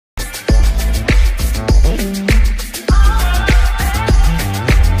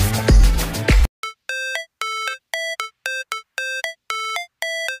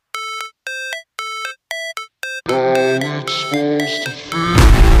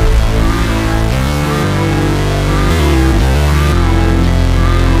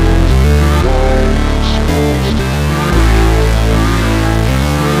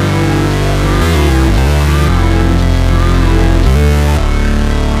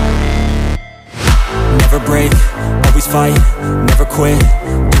Never break, always fight, never quit,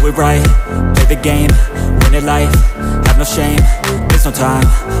 do it right, play the game, win it life, have no shame, there's no time,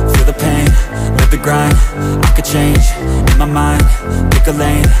 feel the pain, live the grind, I could change, in my mind, pick a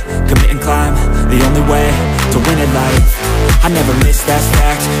lane, commit and climb, the only way to win it life. I never miss, that's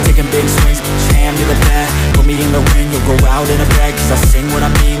fact, taking big swings, hand me the bat, put me in the ring, you'll go out in a bag, cause I sing what I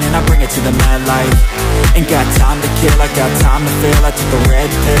mean and I bring it to the mad light. Ain't got time to kill, I got time to feel, I took the red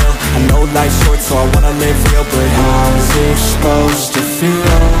pill, I know life's short so I wanna live real, but how's it supposed to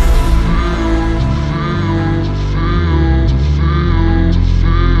feel?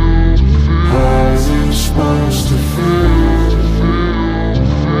 Supposed to feel.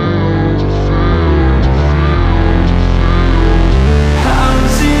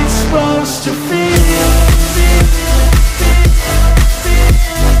 How's it supposed to feel?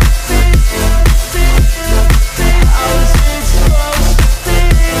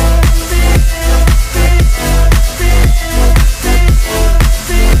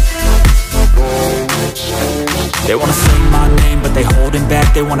 They wanna say my name, but they holding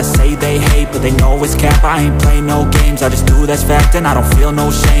back. They wanna say they hate, but they know it's cap. I ain't play no games, I just do that's fact. And I don't feel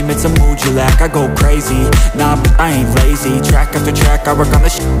no shame, it's a mood you lack. I go crazy, nah, but I ain't lazy. Track after track, I work on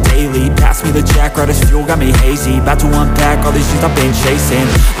this shit daily. Pass me the jack, right as fuel, got me hazy. About to unpack all these things I've been chasing.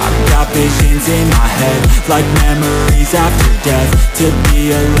 I've got visions in my head, like memories after death. To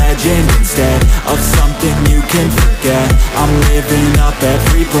be a legend instead of something you can forget. I'm living up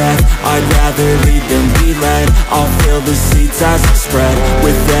every breath, I'd rather lead than be led. I'll fill the seats as I spread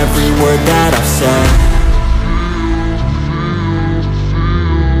with every word that I've said.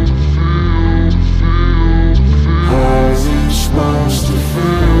 How's it supposed to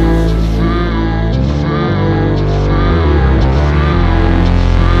feel?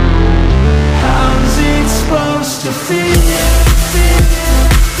 How's it supposed to feel?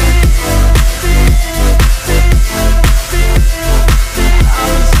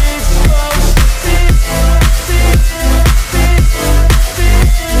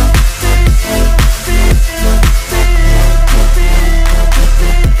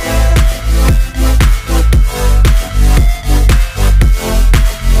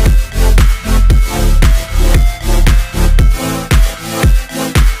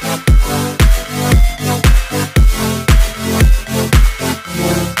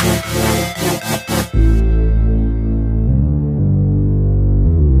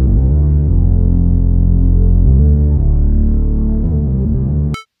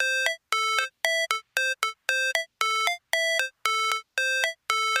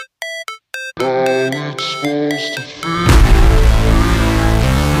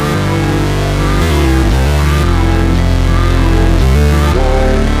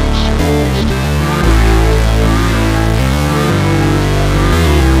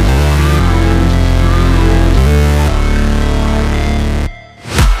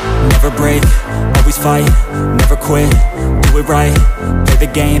 Never break, always fight, never quit, do it right, play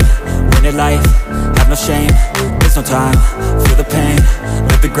the game, win it life, have no shame, there's no time, feel the pain,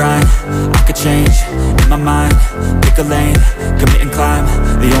 live the grind, I could change, in my mind, pick a lane, commit and climb,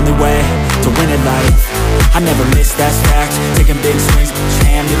 the only way to win it life. I never miss, that's fact, taking big swings,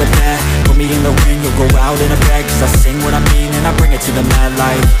 hand me the bat, put me in the ring, you'll go out in a bag, cause I sing what I mean and I bring it to the mad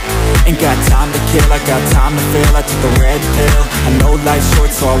light. Ain't got time to kill, I got time to feel, I took the red pill, I know life's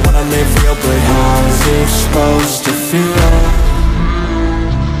short so I wanna live real, but how's it supposed to feel?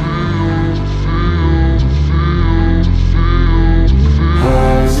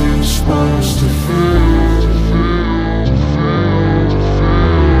 How's it supposed to feel?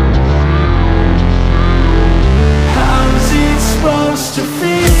 How's it supposed to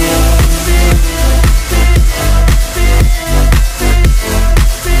feel?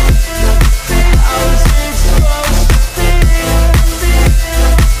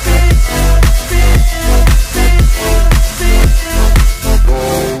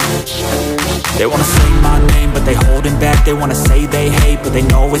 They wanna say my name, but they holding back. They wanna say they hate, but they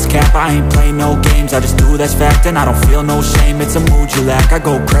know it's cap. I ain't play no games, I just do that's fact. And I don't feel no shame, it's a mood you lack. I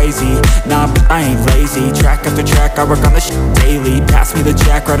go crazy, nah, but I ain't lazy. Track after track, I work on this shit daily. Pass me the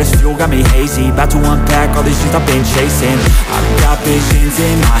jack, right as fuel, got me hazy. About to unpack all these things I've been chasing. I've got visions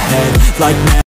in my head, like